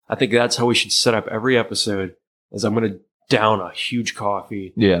I think that's how we should set up every episode. Is I'm going to down a huge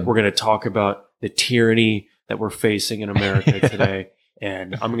coffee. Yeah. We're going to talk about the tyranny that we're facing in America today.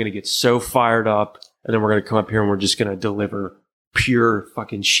 And I'm going to get so fired up. And then we're going to come up here and we're just going to deliver pure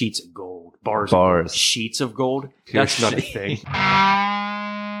fucking sheets of gold. Bars. Of gold. Sheets of gold. Pure That's not a thing.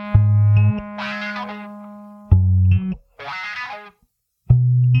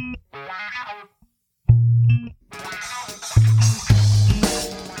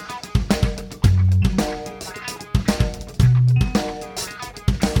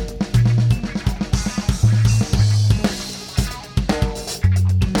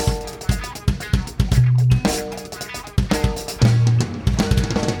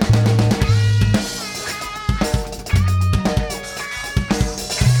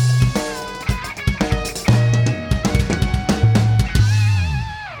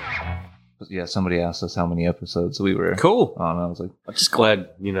 Yeah, somebody asked us how many episodes we were cool on. I was like, I'm just glad,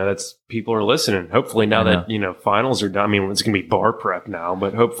 that's people are listening. Hopefully now that, finals are done. I mean, it's going to be bar prep now,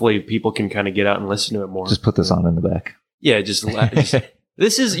 but hopefully people can kind of get out and listen to it more. Just put this on in the back. Yeah, just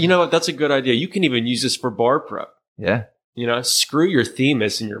this is, that's a good idea. You can even use this for bar prep. Yeah. Screw your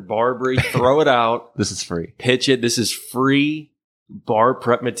Themis and your Barbary, throw it out. This is free. Pitch it. This is free bar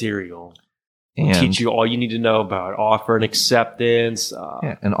prep material. And teach you all you need to know about offer and acceptance.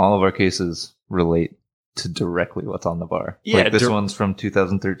 And all of our cases relate to directly what's on the bar. Yeah, like this one's from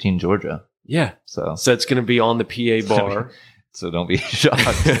 2013 Georgia. Yeah. So it's going to be on the PA bar. So don't be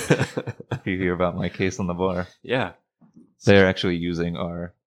shocked if you hear about my case on the bar. Yeah. They're actually using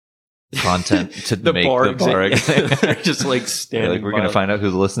our content to make bar the bar exam. They're just like standing. Like, we're going to find out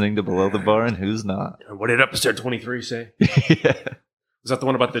who's listening to Below the Bar and who's not. What did episode 23 say? Yeah. Was that the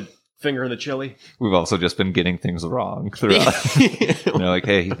one about the finger in the chili? We've also just been getting things wrong throughout. They're like,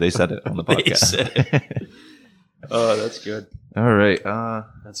 hey, they said it on the podcast. They said it. Oh, that's good. All right.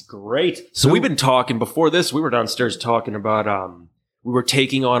 That's great. So we've been talking before this. We were downstairs talking about we were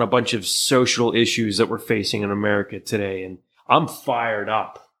taking on a bunch of social issues that we're facing in America today, and I'm fired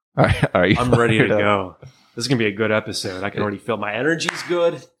up. Are you? I'm ready to go. This is gonna be a good episode. I can already feel my energy's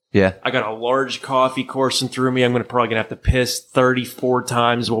good. Yeah. I got a large coffee coursing through me. I'm probably gonna have to piss 34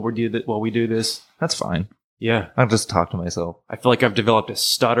 times while we do this. That's fine. Yeah. I'll just talk to myself. I feel like I've developed a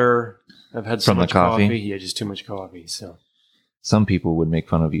stutter. I've had so From the much coffee? Yeah, just too much coffee. So Some people would make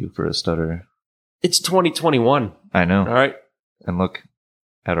fun of you for a stutter. it's 2021. I know. All right. And look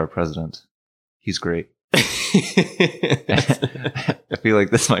at our president. He's great. I feel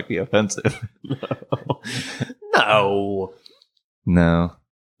like this might be offensive. No. No,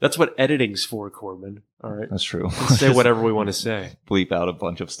 That's what editing's for, Corbin. All right. that's true. Let's say whatever we want to say. Bleep out a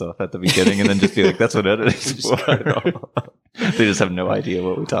bunch of stuff at the beginning and then just be like, that's what editing's Just cut it for. off. They just have no idea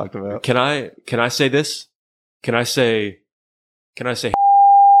what we talked about. Can I say this? Can I say Can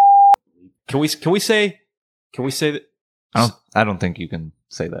we say that? I don't think you can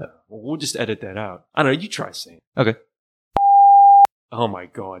say that. Well, we'll just edit that out. I don't know. You try saying it. Okay. Oh my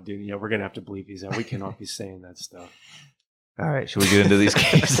God, dude. Yeah, we're going to have to bleep these out. We cannot be saying that stuff. All right. Should we get into these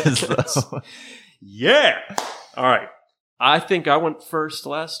cases though? Yeah. All right. I think I went first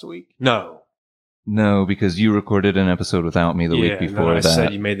last week. No, because you recorded an episode without me the week before I that.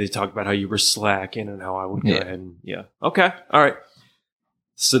 said you made they talk about how you were slacking and how I would go Yeah. ahead and Okay. All right.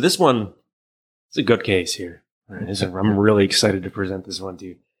 So this one, it's a good case here. All right, I'm really excited to present this one to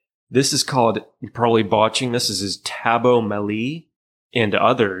you. This is called, you're probably botching this, is Tabo Meli and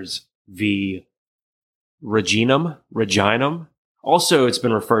others v. Reginum. Also, it's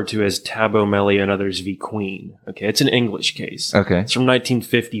been referred to as Tabo Meli and others v. Queen. Okay, it's an English case. Okay. It's from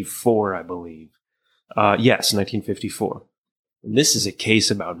 1954, I believe. Yes, 1954. And this is a case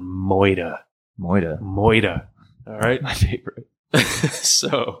about Moida. Moida. All right. My favorite.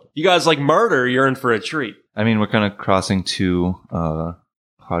 So, you guys like murder, you're in for a treat. I mean, we're kind of crossing two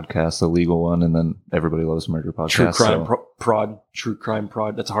podcasts, the legal one, and then Everybody Loves Murder podcast. True crime so. prod. True crime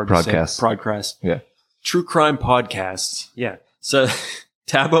prod. That's hard Prodcast. to say. Prodcast. Yeah. True crime podcasts. Yeah. So,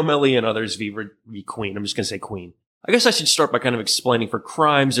 Tabo Meli and others v. Queen. I'm just going to say Queen. I guess I should start by kind of explaining for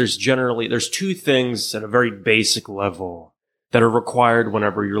crimes, there's two things at a very basic level that are required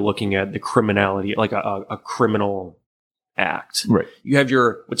whenever you're looking at the criminality, like a criminal act. Right. You have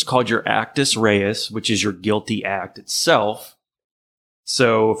what's called your actus reus, which is your guilty act itself.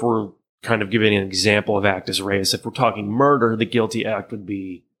 So if we're kind of giving an example of actus reus, if we're talking murder, the guilty act would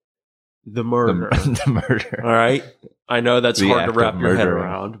be the murder. The murder. All right. I know that's The hard to act wrap of your head murdering.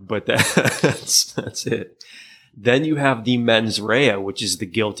 around, but that's it. Then you have the mens rea, which is the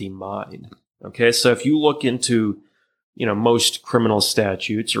guilty mind. Okay. So if you look into, most criminal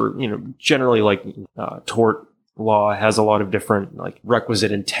statutes or, generally like tort law has a lot of different like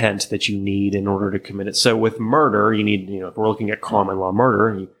requisite intent that you need in order to commit it. So with murder, you need, if we're looking at common law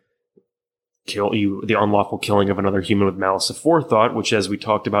murder, the unlawful killing of another human with malice aforethought, which, as we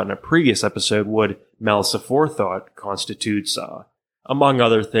talked about in a previous episode, malice aforethought constitutes, among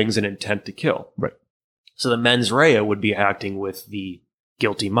other things, an intent to kill. Right. So the mens rea would be acting with the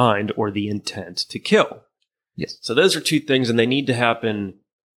guilty mind or the intent to kill. Yes. So those are two things, and they need to happen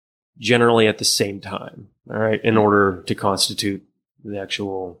generally at the same time, all right, in order to constitute the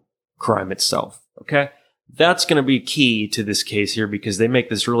actual crime itself, okay? That's going to be key to this case here because they make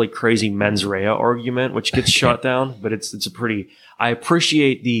this really crazy mens rea argument, which gets shot down, but it's a pretty, I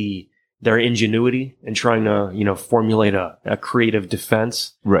appreciate their ingenuity in trying to, formulate a creative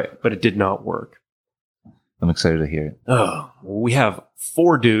defense. Right. But it did not work. I'm excited to hear it. Oh, we have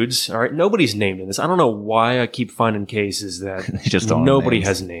 4 dudes. All right. Nobody's named in this. I don't know why I keep finding cases that just don't nobody names.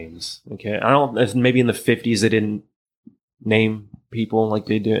 Has names. Okay. I don't, maybe in the 50s they didn't name people like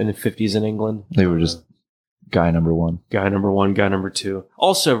they did in the 50s in England. They were just guy number 1. Guy number 1, guy number 2.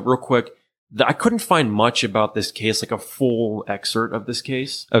 Also, real quick, I couldn't find much about this case, like a full excerpt of this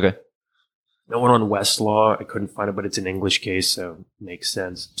case. Okay. I went on Westlaw. I couldn't find it, but it's an English case, so it makes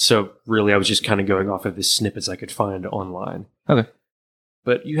sense. So really, I was just kind of going off of the snippets I could find online. Okay.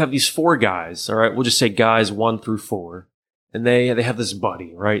 But you have these 4 guys, all right? We'll just say guys 1 through 4. And they have this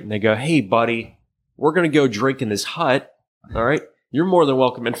buddy, right? And they go, hey, buddy, we're going to go drink in this hut, all right? You're more than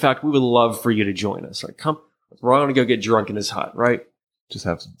welcome. In fact, we would love for you to join us. All right, come. We're all going to go get drunk in this hut, right? Just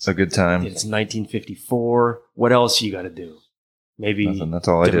have a good time. It's 1954. What else you got to do? Maybe nothing. That's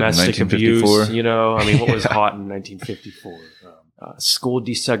all I did in domestic 1954. abuse, what was hot in 1954? School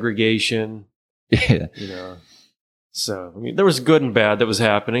desegregation. Yeah. So, there was good and bad that was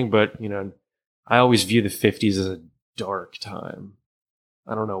happening, but, I always view the 50s as a dark time.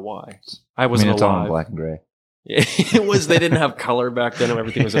 I don't know why. I wasn't it's alive. all in black and gray. It was, they didn't have color back then.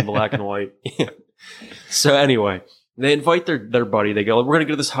 Everything was in black and white. So anyway, they invite their buddy. They go, we're going to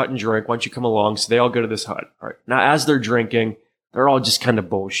go to this hut and drink. Why don't you come along? So they all go to this hut. All right. Now, as they're drinking, they're all just kind of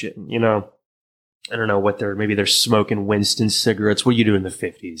bullshitting, I don't know maybe they're smoking Winston cigarettes. What do you do in the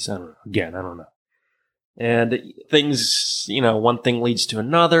 50s? I don't know. Again, I don't know. And things, one thing leads to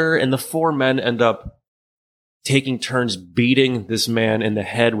another, and the 4 men end up taking turns beating this man in the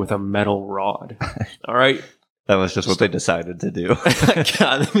head with a metal rod. All right? That was just what they decided to do.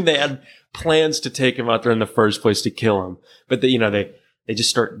 God, they had plans to take him out there in the first place to kill him. But, they just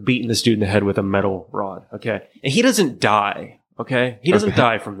start beating this dude in the head with a metal rod, okay? And he doesn't die. Okay? He doesn't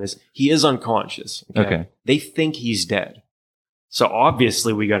die from this. He is unconscious. Okay? They think he's dead. So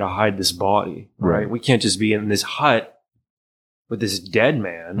obviously we got to hide this body, right? We can't just be in this hut with this dead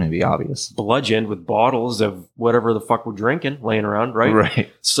man. Maybe obvious. Bludgeoned with bottles of whatever the fuck we're drinking laying around, right?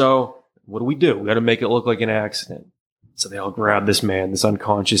 Right. So what do? We got to make it look like an accident. So they all grab this man, this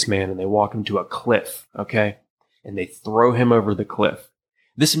unconscious man, and they walk him to a cliff, okay? And they throw him over the cliff.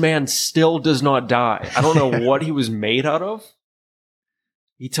 This man still does not die. I don't know what he was made out of.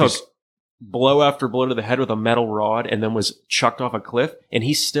 He took blow after blow to the head with a metal rod and then was chucked off a cliff. And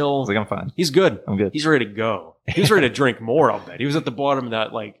he's still... I'm fine. He's good. I'm good. He's ready to go. He was ready to drink more, I'll bet. He was at the bottom of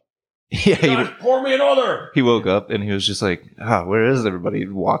that, yeah, pour me another! He woke up and he was just like, where is everybody? He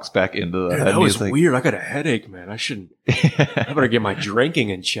walks back into the hut. That was weird. I got a headache, man. I better get my drinking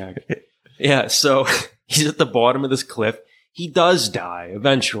in check. Yeah, so he's at the bottom of this cliff. He does die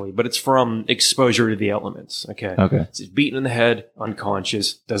eventually, but it's from exposure to the elements. Okay. Okay. So he's beaten in the head,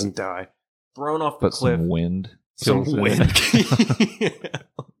 unconscious, doesn't die. Thrown off the cliff. Some wind. Some wind.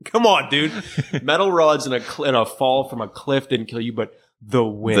 Come on, dude. Metal rods in a fall from a cliff didn't kill you, but the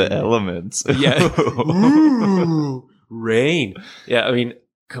wind. The elements. Yeah. Ooh, rain. Yeah, I mean,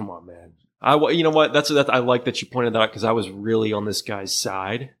 come on, man. You know what? That's I like that you pointed that out because I was really on this guy's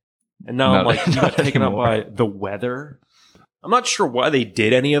side. And now I'm like, you got taken up by the weather. I'm not sure why they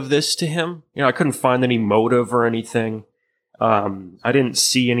did any of this to him. I couldn't find any motive or anything. I didn't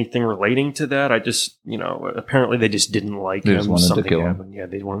see anything relating to that. I just, apparently they just didn't like him. They just wanted to kill him. Yeah,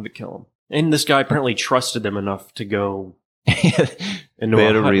 they wanted to kill him. And this guy apparently trusted them enough to go. They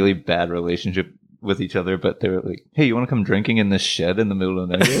had a really bad relationship with each other, but they were like, hey, you want to come drinking in this shed in the middle of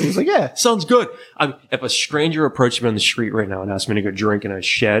the night? He's like, yeah. Sounds good. If a stranger approached me on the street right now and asked me to go drink in a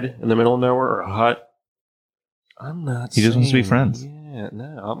shed in the middle of nowhere or a hut, I'm not He just wants to be friends. Yeah,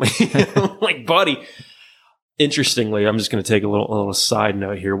 no. I'm like, buddy. Interestingly, I'm just going to take a little side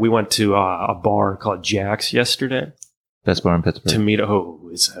note here. We went to a bar called Jack's yesterday. Best bar in Pittsburgh. To meet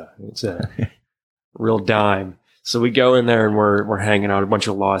it's a real dime. So we go in there and we're hanging out, a bunch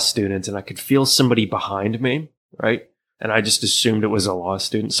of law students, and I could feel somebody behind me, right? And I just assumed it was a law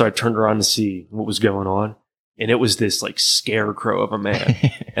student. So I turned around to see what was going on. And it was this like scarecrow of a man.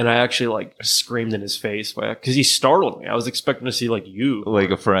 And I actually like screamed in his face because he startled me. I was expecting to see like you. Like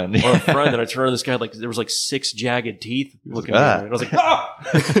a friend. Or a friend. And I turned on this guy, like there was like 6 jagged teeth looking at me. And I was like, ah!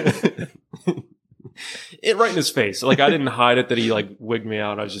 It right in his face. Like I didn't hide it that he like wigged me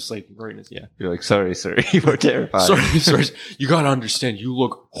out. I was just like right in his, yeah. You're like, sorry, sir. You were terrified. sorry. You gotta understand, you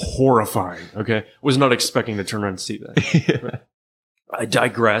look horrifying. Okay. Was not expecting to turn around and see that. Yeah. I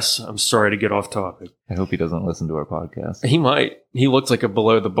digress. I'm sorry to get off topic. I hope he doesn't listen to our podcast. He might. He looks like a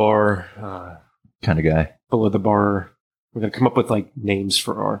below the bar kind of guy. Below the bar. We're going to come up with like names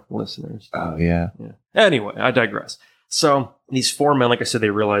for our listeners. Oh, yeah. Anyway, I digress. So these 4 men, like I said, they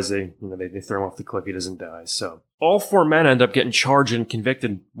realize they throw him off the cliff. He doesn't die. So all 4 men end up getting charged and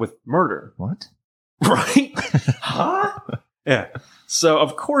convicted with murder. What? Right? Huh? Yeah. So,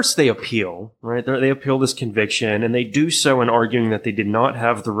 of course, they appeal, right? They appeal this conviction, and they do so in arguing that they did not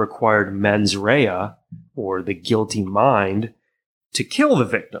have the required mens rea, or the guilty mind, to kill the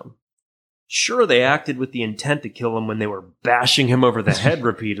victim. Sure, they acted with the intent to kill him when they were bashing him over the head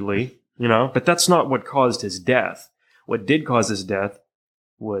repeatedly, but that's not what caused his death. What did cause his death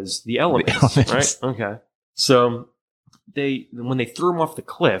was the elements, right? Okay. So, when they threw him off the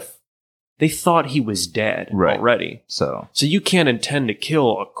cliff, they thought he was dead already. So you can't intend to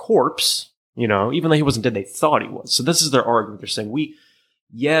kill a corpse, even though he wasn't dead, they thought he was. So this is their argument. They're saying,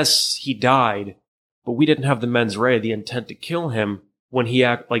 yes, he died, but we didn't have the mens rea, the intent to kill him when he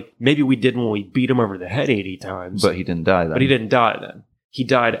maybe we did when we beat him over the head 80 times. But he didn't die then. He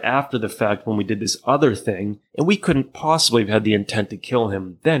died after the fact when we did this other thing, and we couldn't possibly have had the intent to kill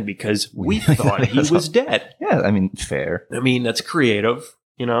him then because we thought he was dead. Yeah, I mean, fair. I mean, that's creative.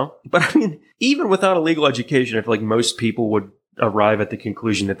 But I mean, even without a legal education, I feel like most people would arrive at the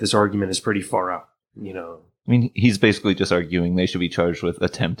conclusion that this argument is pretty far out, I mean, he's basically just arguing they should be charged with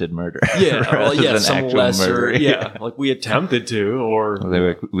attempted murder. Yeah, some lesser, murder. Yeah, like we attempted to, or they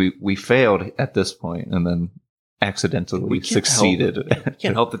were like, we failed at this point, and then accidentally succeeded. You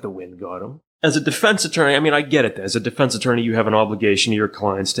can't help that the wind got him. As a defense attorney, I mean, I get it. As a defense attorney, you have an obligation to your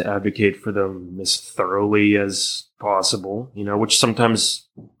clients to advocate for them as thoroughly as possible, which sometimes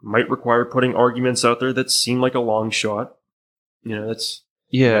might require putting arguments out there that seem like a long shot. That's...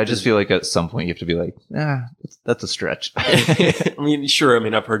 Yeah, I just feel like at some point you have to be like, that's a stretch. I mean, sure. I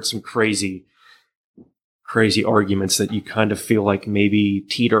mean, I've heard some crazy arguments that you kind of feel like maybe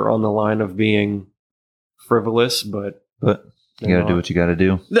teeter on the line of being frivolous, but you got to do what you got to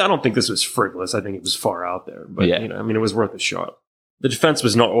do. I don't think this was frivolous. I think it was far out there, but I mean, it was worth a shot. The defense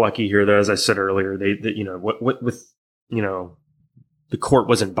was not lucky here, though. As I said earlier, the court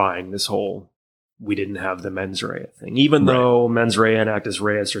wasn't buying this whole we didn't have the mens rea thing, even though mens rea and actus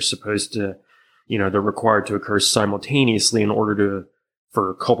reus are supposed to, they're required to occur simultaneously in order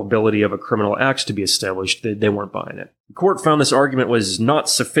for culpability of a criminal act to be established. They weren't buying it. The court found this argument was not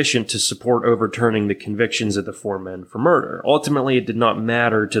sufficient to support overturning the convictions of the 4 men for murder. Ultimately, it did not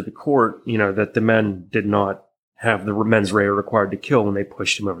matter to the court, that the men did not have the mens rea required to kill when they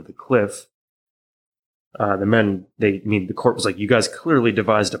pushed him over the cliff. The court was like, you guys clearly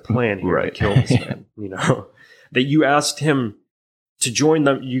devised a plan here to kill this man. That you asked him to join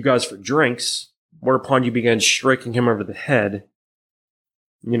you guys for drinks, whereupon you began striking him over the head,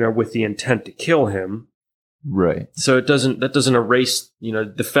 with the intent to kill him. Right. So that doesn't erase,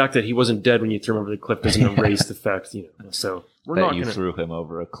 the fact that he wasn't dead when you threw him over the cliff doesn't erase the fact, so we're that you threw him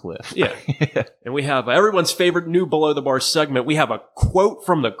over a cliff. Yeah. And we have everyone's favorite new Below the Bar segment. We have a quote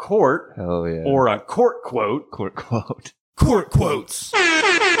from the court. Hell yeah. Or a court quote. Court quote. Court quotes.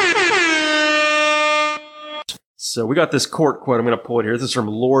 So we got this court quote. I'm going to pull it here. This is from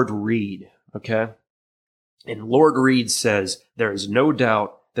Lord Reed. Okay. And Lord Reed says, there is no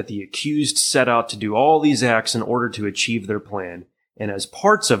doubt that the accused set out to do all these acts in order to achieve their plan, and as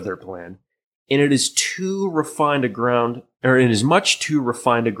parts of their plan, and it is much too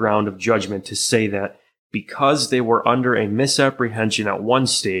refined a ground of judgment to say that because they were under a misapprehension at one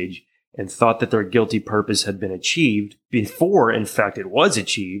stage and thought that their guilty purpose had been achieved before, in fact, it was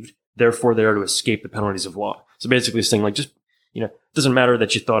achieved, therefore they are to escape the penalties of law. So basically saying it doesn't matter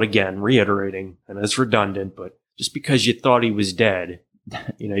that you thought, again, reiterating, and it's redundant, but just because you thought he was dead,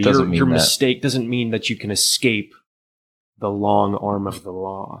 your mistake doesn't mean that you can escape the long arm of the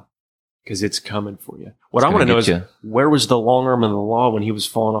law, because it's coming for you. What I want to know is, where was the long arm of the law when he was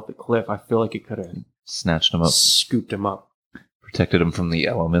falling off the cliff? I feel like it could have snatched him up, scooped him up, protected him from the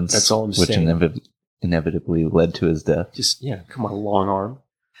elements. That's all I'm saying. Which inevitably led to his death. Come on, long arm.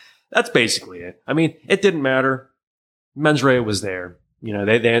 That's basically it. I mean, it didn't matter. Mens rea was there. You know,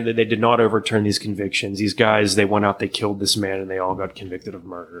 they did not overturn these convictions. These guys, they went out, they killed this man, and they all got convicted of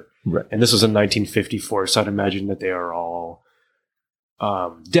murder. Right. And this was in 1954, so I'd imagine that they are all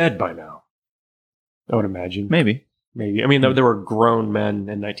dead by now. I would imagine. Maybe. I mean, there were grown men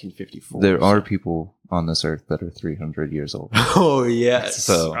in 1954. There are people on this earth that are 300 years old. Oh, yes.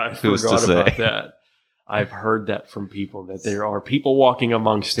 So, I forgot about that. I've heard that from people, that there are people walking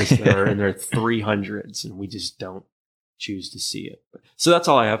amongst us that are in their 300s, and we just don't choose to see it. So that's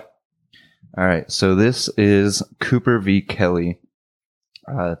all I have. All right. So this is Cooper v. Kelly,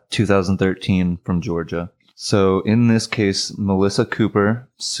 2013 from Georgia. So in this case, Melissa Cooper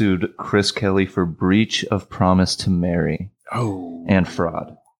sued Chris Kelly for breach of promise to marry and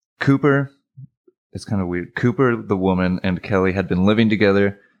fraud. Cooper, it's kind of weird. Cooper, the woman, and Kelly had been living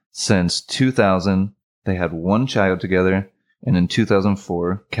together since 2000. They had one child together. And in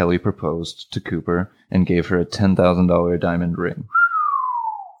 2004, Kelly proposed to Cooper and gave her a $10,000 diamond ring.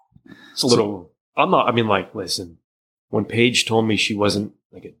 It's a little. Listen. When Paige told me she wasn't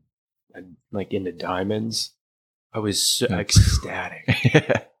like into diamonds, I was so ecstatic.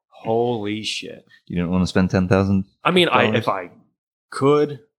 Holy shit! You didn't want to spend $10,000? I mean, if I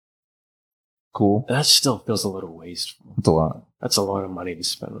could, cool. That still feels a little wasteful. It's a lot. That's a lot of money to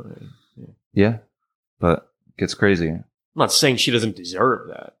spend on it. Yeah, but it gets crazy. I'm not saying she doesn't deserve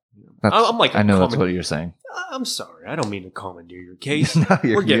that. I know that's what you're saying. I'm sorry. I don't mean to commandeer your case. No,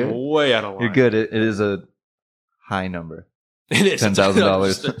 we're getting way out of line. You're good. It is a high number. It is.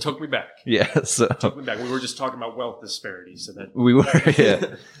 $10,000. It took me back. Yeah. So it took me back. We were just talking about wealth disparities. So that we were.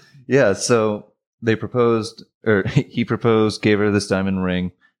 Yeah. Yeah. So they proposed, or he proposed, gave her this diamond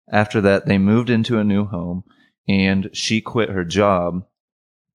ring. After that, they moved into a new home, and she quit her job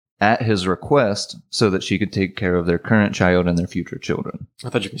at his request so that she could take care of their current child and their future children. I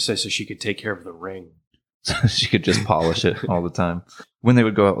thought you were going to say so she could take care of the ring. So she could just polish it all the time. When they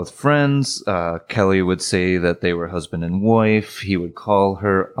would go out with friends, Kelly would say that they were husband and wife. He would call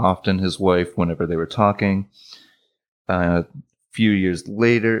her often his wife whenever they were talking. A few years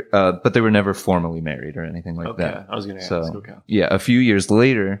later, but they were never formally married or anything like that. I was going to ask. So, yeah, a few years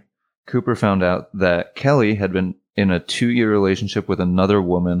later, Cooper found out that Kelly had been in a 2-year relationship with another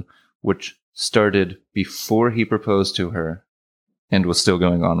woman, which started before he proposed to her and was still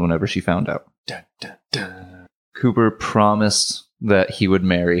going on whenever she found out. Dun, dun, dun. Cooper promised that he would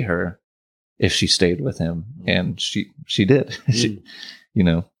marry her if she stayed with him, and she did. She,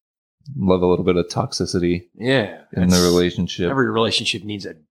 love a little bit of toxicity in the relationship. Every relationship needs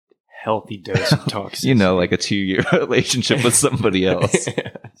a healthy dose of toxicity. Like a 2-year relationship with somebody else.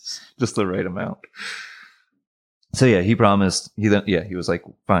 Yes. Just the right amount. So yeah, he promised. He was like,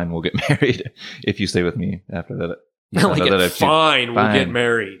 "Fine, we'll get married if you stay with me." After that, we'll get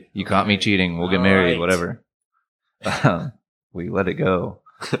married. You caught me cheating. We'll get married. Right. Whatever. We let it go.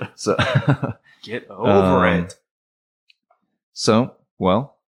 So get over it. So,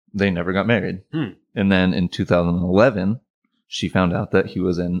 they never got married. And then in 2011, she found out that he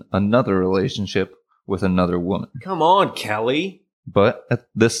was in another relationship with another woman. Come on, Kelly. But at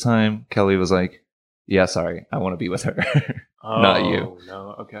this time, Kelly was like, "Yeah, sorry, I want to be with her, not you."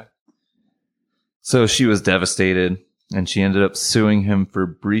 No, okay. So she was devastated, and she ended up suing him for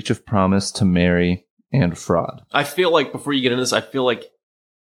breach of promise to marry and fraud. I feel like, before you get into this, I feel like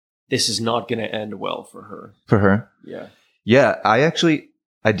this is not going to end well for her. For her? Yeah. Yeah,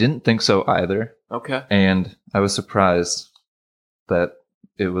 I didn't think so either. Okay. And I was surprised that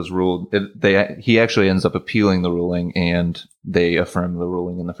it was ruled. He actually ends up appealing the ruling, and they affirm the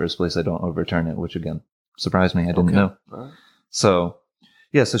ruling in the first place. They don't overturn it, which again surprised me. I didn't know. Right. So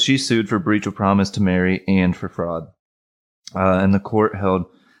she sued for breach of promise to marry and for fraud. And the court held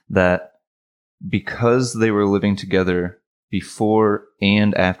that because they were living together before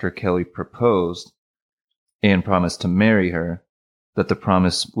and after Kelly proposed and promised to marry her, that the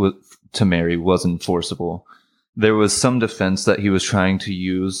promise to marry was enforceable. There was some defense that he was trying to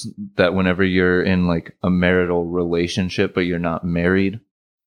use, that whenever you're in like a marital relationship but you're not married,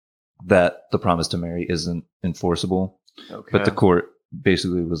 that the promise to marry isn't enforceable. Okay. But the court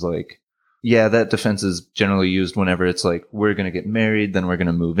basically was like, yeah, that defense is generally used whenever it's like, we're going to get married, then we're going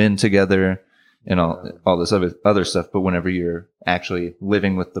to move in together and all this other stuff. But whenever you're actually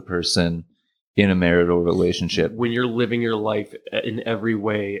living with the person in a marital relationship, when you're living your life in every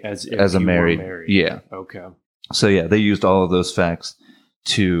way as if as a you married, were married. Yeah. Okay. So yeah, they used all of those facts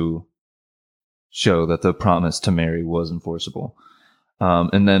to show that the promise to marry was enforceable.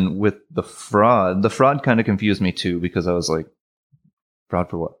 And then with the fraud kind of confused me too, because I was like, fraud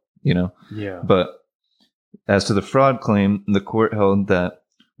for what? Yeah. But as to the fraud claim, the court held that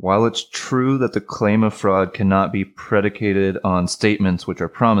while it's true that the claim of fraud cannot be predicated on statements which are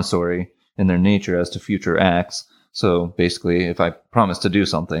promissory in their nature as to future acts, so basically if I promise to do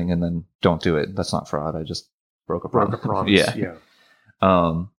something and then don't do it, that's not fraud. I just broke a promise. Yeah.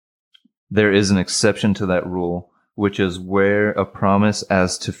 There is an exception to that rule, which is where a promise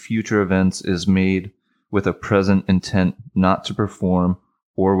as to future events is made with a present intent not to perform,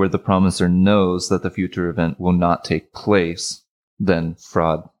 or where the promiser knows that the future event will not take place, then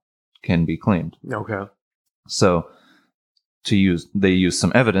fraud can be claimed. Okay. So they use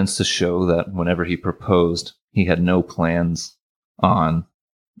some evidence to show that whenever he proposed, he had no plans on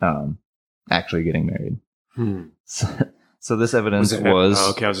actually getting married. So this evidence was...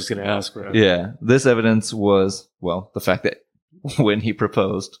 okay, I was just going to ask. Right? Yeah. This evidence was, well, the fact that when he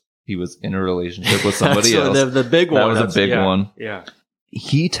proposed, he was in a relationship with somebody else. The big one. That was a big one. Yeah.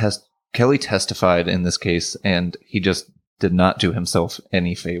 Kelly testified in this case, and he just did not do himself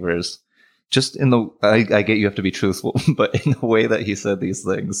any favors. Just in the... I get you have to be truthful, but in the way that he said these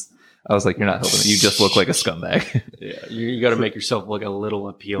things, I was like, you're not helping it. You just look like a scumbag. Yeah, you got to make yourself look a little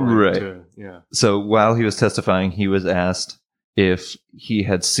appealing. Right. Yeah. So while he was testifying, he was asked if he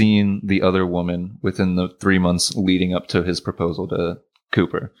had seen the other woman within the 3 months leading up to his proposal to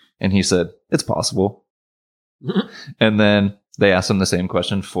Cooper. And he said, it's possible. And then they asked him the same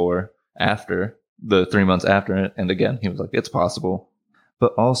question for after, the 3 months after it. And again, he was like, it's possible.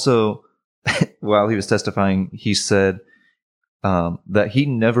 But also, while he was testifying, he said that he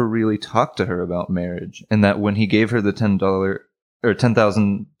never really talked to her about marriage, and that when he gave her the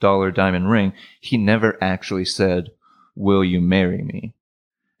 $10,000 diamond ring, he never actually said, "Will you marry me?"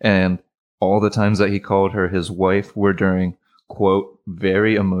 And all the times that he called her his wife were during, quote,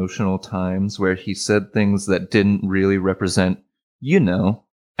 very emotional times where he said things that didn't really represent,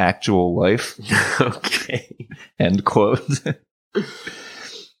 actual life. Okay. End quote.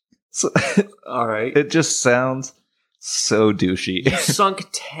 So, all right. It just sounds so douchey. You sunk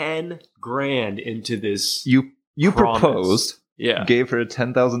 10 grand into this. You promise. Proposed, gave her a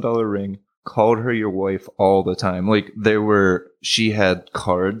 $10,000 ring, called her your wife all the time. Like she had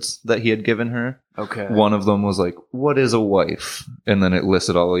cards that he had given her. Okay. One of them was like, "What is a wife?" And then it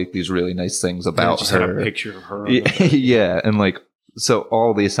listed all like these really nice things about just her. Had a picture of her. Yeah, and like so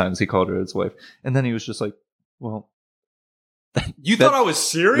all these times he called her his wife, and then he was just like, "Well." You thought I was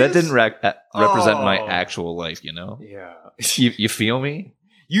serious? That didn't represent my actual life, Yeah. You feel me?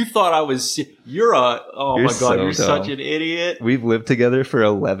 You thought I was... You're my God, so you're dumb. such an idiot. We've lived together for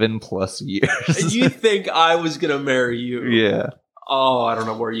 11 plus years. And you think I was going to marry you? Yeah. Oh, I don't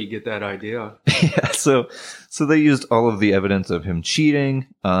know where you get that idea. Yeah, so they used all of the evidence of him cheating,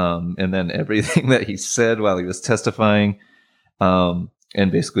 and then everything that he said while he was testifying, and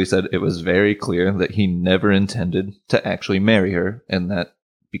basically said it was very clear that he never intended to actually marry her, and that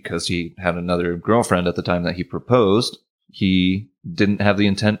because he had another girlfriend at the time that he proposed, he didn't have the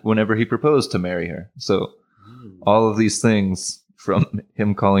intent whenever he proposed to marry her. So all of these things from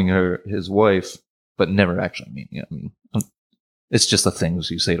him calling her his wife, but never actually meaning it. I mean, it's just the things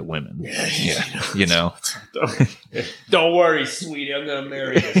you say to women. Yeah. Don't worry, sweetie. I'm going to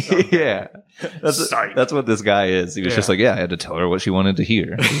marry you someday. Yeah. That's what this guy is. He was just like, I had to tell her what she wanted to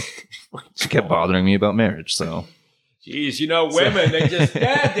hear. She kept bothering me about marriage, so. Jeez, women, they just...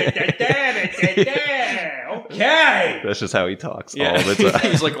 Okay. That's just how he talks all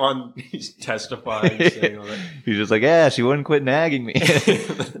the time. He's testifying. Saying all that. He's just like, she wouldn't quit nagging me.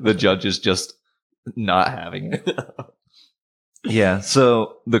 The judge is just not having it. Yeah,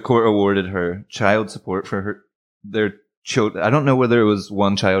 so the court awarded her child support for their children. I don't know whether it was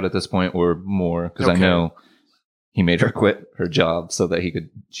one child at this point or more, because I know he made her quit her job so that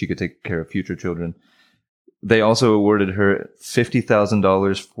she could take care of future children. They also awarded her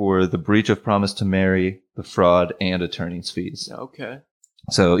 $50,000 for the breach of promise to marry, the fraud, and attorney's fees. Okay.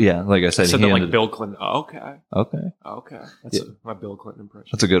 So, yeah, like I said, so like Bill Clinton. Okay. That's my Bill Clinton impression.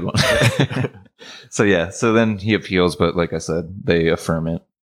 That's a good one. So then he appeals, but like I said, they affirm it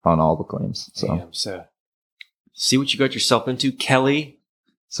on all the claims. So, damn, so see what you got yourself into, Kelly.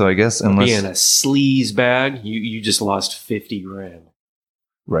 So I guess being a sleaze bag, you just lost 50 grand.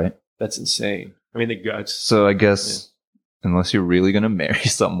 Right. That's insane. I mean, the guts. So I guess unless you're really going to marry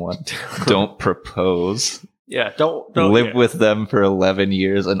someone, don't propose. Yeah, don't live with them for 11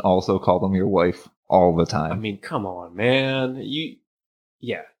 years and also call them your wife all the time. I mean, come on, man. You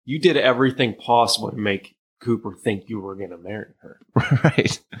did everything possible to make Cooper think you were going to marry her.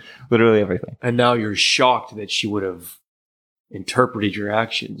 Right. Literally everything. And now you're shocked that she would have interpreted your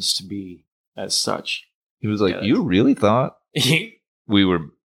actions to be as such. He was like, you really thought we were...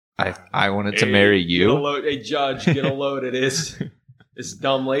 I wanted to marry you? Hey, judge, get a load of this. This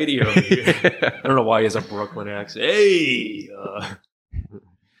dumb lady over here. I don't know why he has a Brooklyn accent. Hey,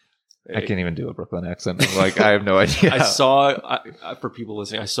 I can't even do a Brooklyn accent. I'm like, I have no idea. I saw, for people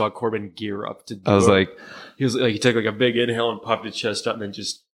listening, I saw Corbin gear up to do I was like, he took like a big inhale and puffed his chest up and then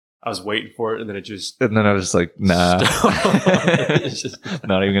just, I was waiting for it and then it just. And then I was just like, nah. It's just,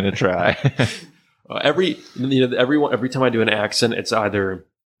 not even going to try. every time I do an accent, it's either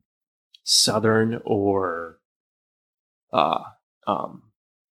Southern or,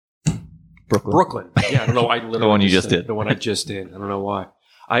 Brooklyn. Yeah, I don't know. I literally the one you just did. The one I just did. I don't know why.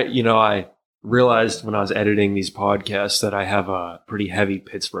 I realized when I was editing these podcasts that I have a pretty heavy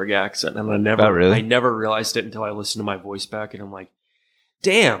Pittsburgh accent, and I never realized it until I listened to my voice back, and I'm like,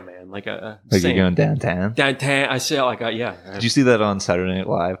 damn, man, like you're going downtown. Downtown. I say it like, yeah. Did you see that on Saturday Night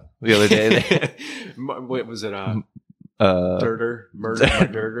Live the other day? What was it? Dirter, murdered my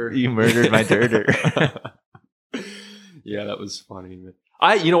dirter. You murdered my dirter. Yeah, that was funny.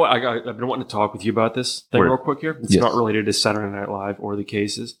 You know what? I've been wanting to talk with you about this thing real quick here. It's not related to Saturday Night Live or the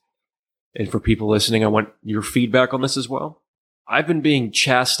cases. And for people listening, I want your feedback on this as well. I've been being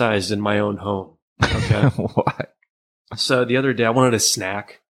chastised in my own home. Okay. Why? So the other day, I wanted a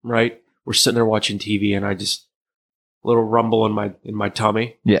snack, right? We're sitting there watching TV and a little rumble in my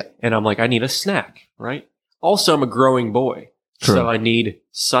tummy. Yeah. And I'm like, I need a snack, right? Also, I'm a growing boy. True. So I need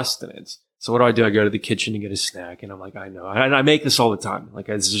sustenance. So what do? I go to the kitchen to get a snack, and I'm like, I know. And I make this all the time. Like,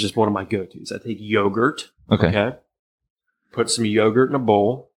 this is just one of my go-tos. I take yogurt. Okay. Put some yogurt in a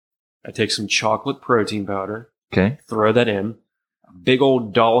bowl. I take some chocolate protein powder. Okay. Throw that in. A big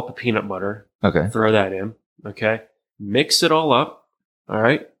old dollop of peanut butter. Okay. Throw that in. Okay. Mix it all up. All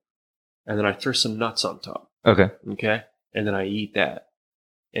right. And then I throw some nuts on top. Okay. Okay. And then I eat that.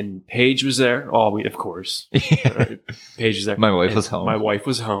 And Paige was there. Oh, of course. Right? Paige was there. My wife was home. My wife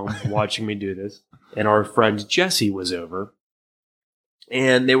was home watching me do this. And our friend Jesse was over.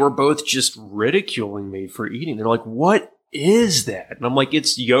 And they were both just ridiculing me for eating. They're like, what is that? And I'm like,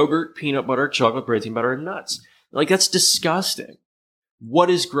 it's yogurt, peanut butter, chocolate protein butter, and nuts. They're like, that's disgusting. What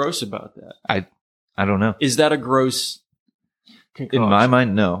is gross about that? I don't know. Is that a gross concoction? In my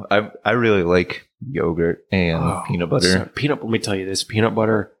mind, no. I really like yogurt and peanut butter. So let me tell you this. Peanut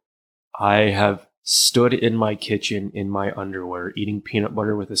butter, I have stood in my kitchen in my underwear eating peanut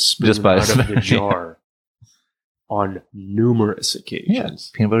butter with a spoon out of the jar on numerous occasions. Yeah,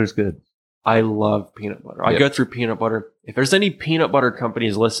 peanut butter is good. I love peanut butter. I go through peanut butter. If there's any peanut butter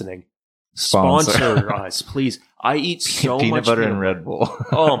companies listening, sponsor us, please. I eat so much peanut butter and Red Bull.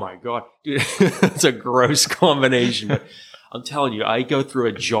 Oh my God. Dude, that's a gross combination. But I'm telling you, I go through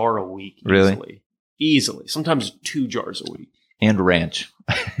a jar a week easily. Really? Easily. Sometimes 2 jars a week. And ranch.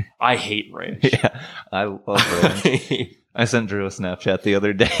 I hate ranch. Yeah, I love ranch. I sent Drew a Snapchat the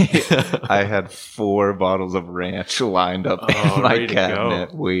other day. I had 4 bottles of ranch lined up in my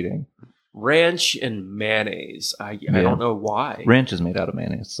cabinet waiting. Ranch and mayonnaise. I don't know why. Ranch is made out of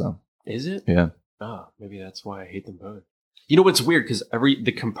mayonnaise, so. Is it? Yeah. Oh, maybe that's why I hate them both. You know what's weird? Because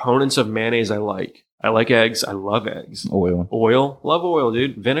the components of mayonnaise I like. I like eggs. I love eggs. Oil. Love oil,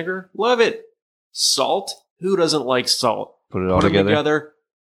 dude. Vinegar. Love it. Salt. Who doesn't like salt? Put it all together.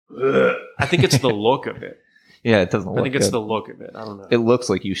 I think it's the look of it. Yeah, it doesn't look I think it's good. the look of it. I don't know. It looks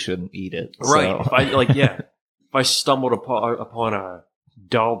like you shouldn't eat it. Right. So. If I stumbled upon a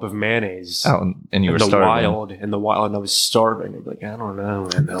dollop of mayonnaise and you were in starving. the wild, and I was starving, I'd be like, I don't know,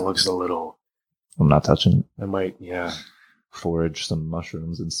 man. That looks a little. I'm not touching it. I might, forage some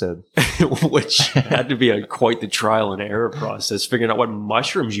mushrooms instead. Which had to be quite the trial and error process, figuring out what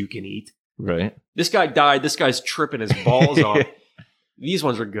mushrooms you can eat. Right. This guy died. This guy's tripping his balls off. These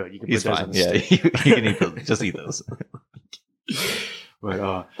ones are good. You can put those on the steak. You can eat those. Just eat those.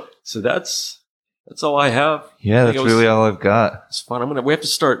 But so that's all I have. Yeah, that's really all I've got. It's fun. We have to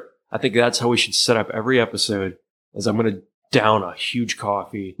start. I think that's how we should set up every episode. Is I'm going to down a huge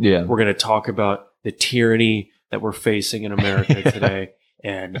coffee. Yeah. We're going to talk about the tyranny that we're facing in America today,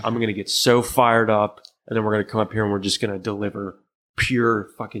 and I'm going to get so fired up, and then we're going to come up here and we're just going to deliver pure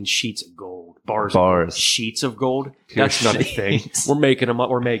fucking sheets of gold. Bars. Sheets of gold. Pure That's not a thing. We're making them up.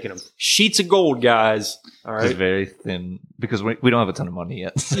 We're making them. Sheets of gold, guys. All right. Just very thin because we don't have a ton of money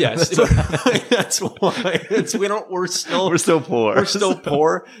yet. So. Yes. That's why. We're still poor. We're still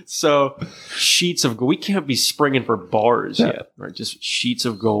poor. So sheets of gold. We can't be springing for bars yet. Right. Just sheets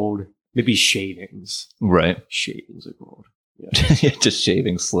of gold. Maybe shavings. Right. Shavings of gold. Yeah. Just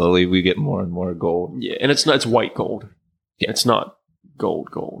shaving slowly. We get more and more gold. Yeah. And it's white gold. Yeah. It's not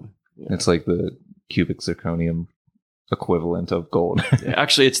gold. Yeah. It's like the cubic zirconium equivalent of gold. Yeah,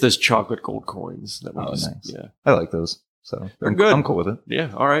 actually, it's those chocolate gold coins that we nice. Yeah, I like those. So they're good. I'm cool with it.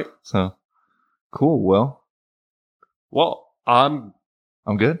 Yeah. All right. So cool. Well, I'm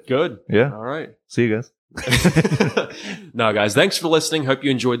I'm good. Good. Yeah. All right. See you guys. No, guys, thanks for listening. Hope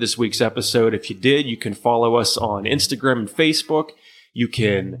you enjoyed this week's episode. If you did, you can follow us on Instagram and Facebook. You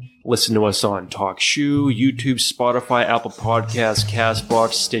can listen to us on TalkShoe, YouTube, Spotify, Apple Podcasts,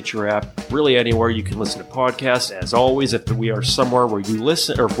 CastBox, Stitcher app, really anywhere you can listen to podcasts. As always, if we are somewhere where you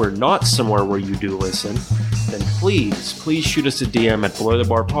listen, or if we're not somewhere where you do listen, then please shoot us a DM at Below the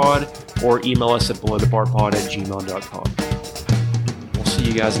Bar Pod or email us at belowthebarpod@gmail.com. We'll see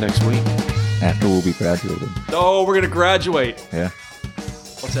you guys next week. After we'll be graduated. Oh, we're going to graduate. Yeah.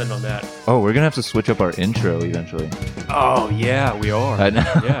 Let's end on that. Oh, we're going to have to switch up our intro eventually. Oh, yeah, we are. I know.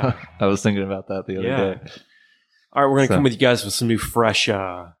 Yeah. I was thinking about that the other day. All right, we're going to come with you guys with some new fresh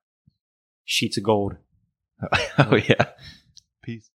sheets of gold. Oh, yeah. Peace.